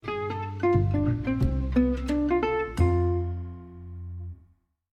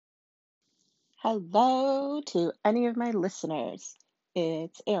Hello to any of my listeners.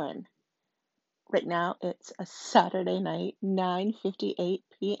 It's Erin. Right now it's a Saturday night, 9:58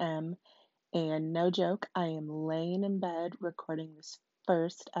 p.m., and no joke, I am laying in bed recording this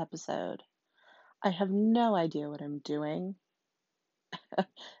first episode. I have no idea what I'm doing.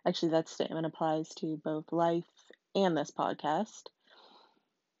 Actually, that statement applies to both life and this podcast.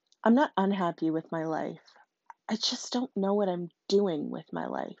 I'm not unhappy with my life. I just don't know what I'm doing with my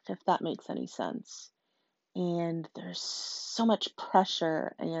life, if that makes any sense. And there's so much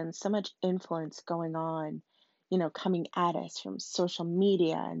pressure and so much influence going on, coming at us from social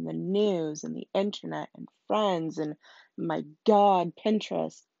media and the news and the internet and friends and my God,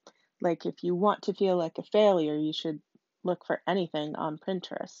 Pinterest. Like, if you want to feel like a failure, you should look for anything on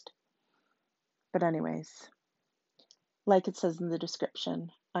Pinterest. But, anyways, like it says in the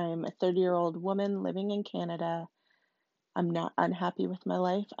description, I'm a 30-year-old woman living in Canada. I'm not unhappy with my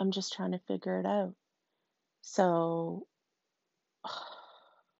life. I'm just trying to figure it out. So,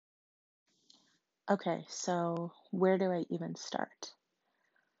 okay, so where do I even start?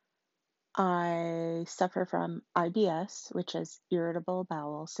 I suffer from IBS, which is irritable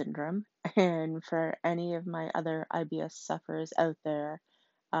bowel syndrome. And for any of my other IBS sufferers out there,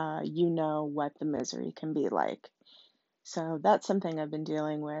 you know what the misery can be like. So that's something I've been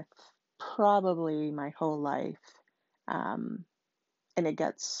dealing with probably my whole life. Um, and it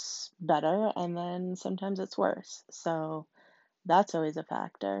gets better, and then sometimes it's worse. So that's always a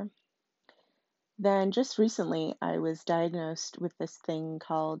factor. Then just recently, I was diagnosed with this thing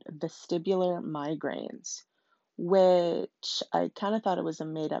called vestibular migraines, which I kind of thought it was a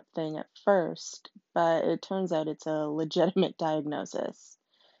made up thing at first, but it turns out it's a legitimate diagnosis.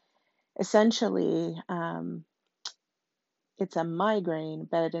 Essentially, it's a migraine,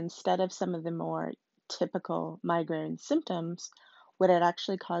 but instead of some of the more typical migraine symptoms, what it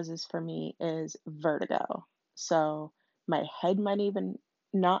actually causes for me is vertigo. So my head might even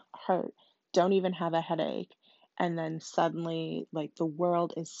not hurt, don't even have a headache. And then suddenly, like the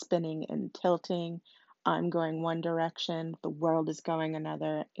world is spinning and tilting. I'm going one direction, the world is going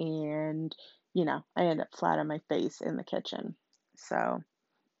another. And, I end up flat on my face in the kitchen. So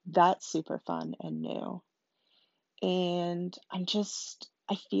that's super fun and new. And I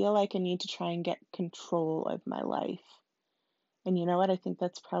feel like I need to try and get control of my life. And you know what? I think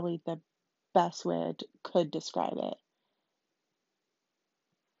that's probably the best way could describe it.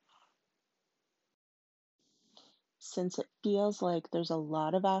 Since it feels like there's a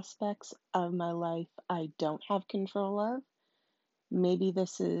lot of aspects of my life I don't have control of, maybe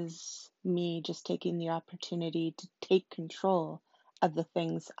this is me just taking the opportunity to take control of the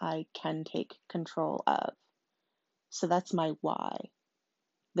things I can take control of. So that's my why.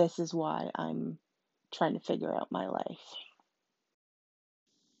 This is why I'm trying to figure out my life.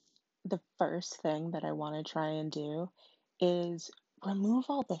 The first thing that I want to try and do is remove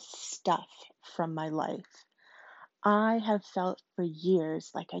all the stuff from my life. I have felt for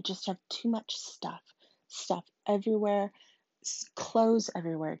years like I just have too much stuff everywhere, clothes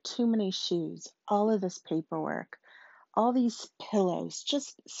everywhere, too many shoes, all of this paperwork, all these pillows,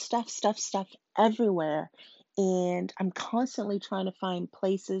 just stuff everywhere. And I'm constantly trying to find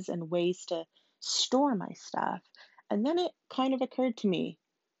places and ways to store my stuff. And then it kind of occurred to me,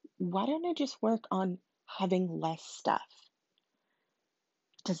 why don't I just work on having less stuff?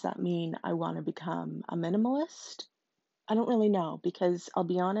 Does that mean I want to become a minimalist? I don't really know because I'll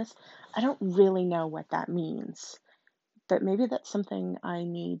be honest, I don't really know what that means. But maybe that's something I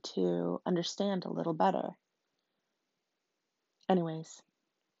need to understand a little better. Anyways,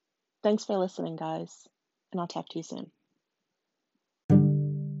 thanks for listening, guys, and I'll talk to you soon.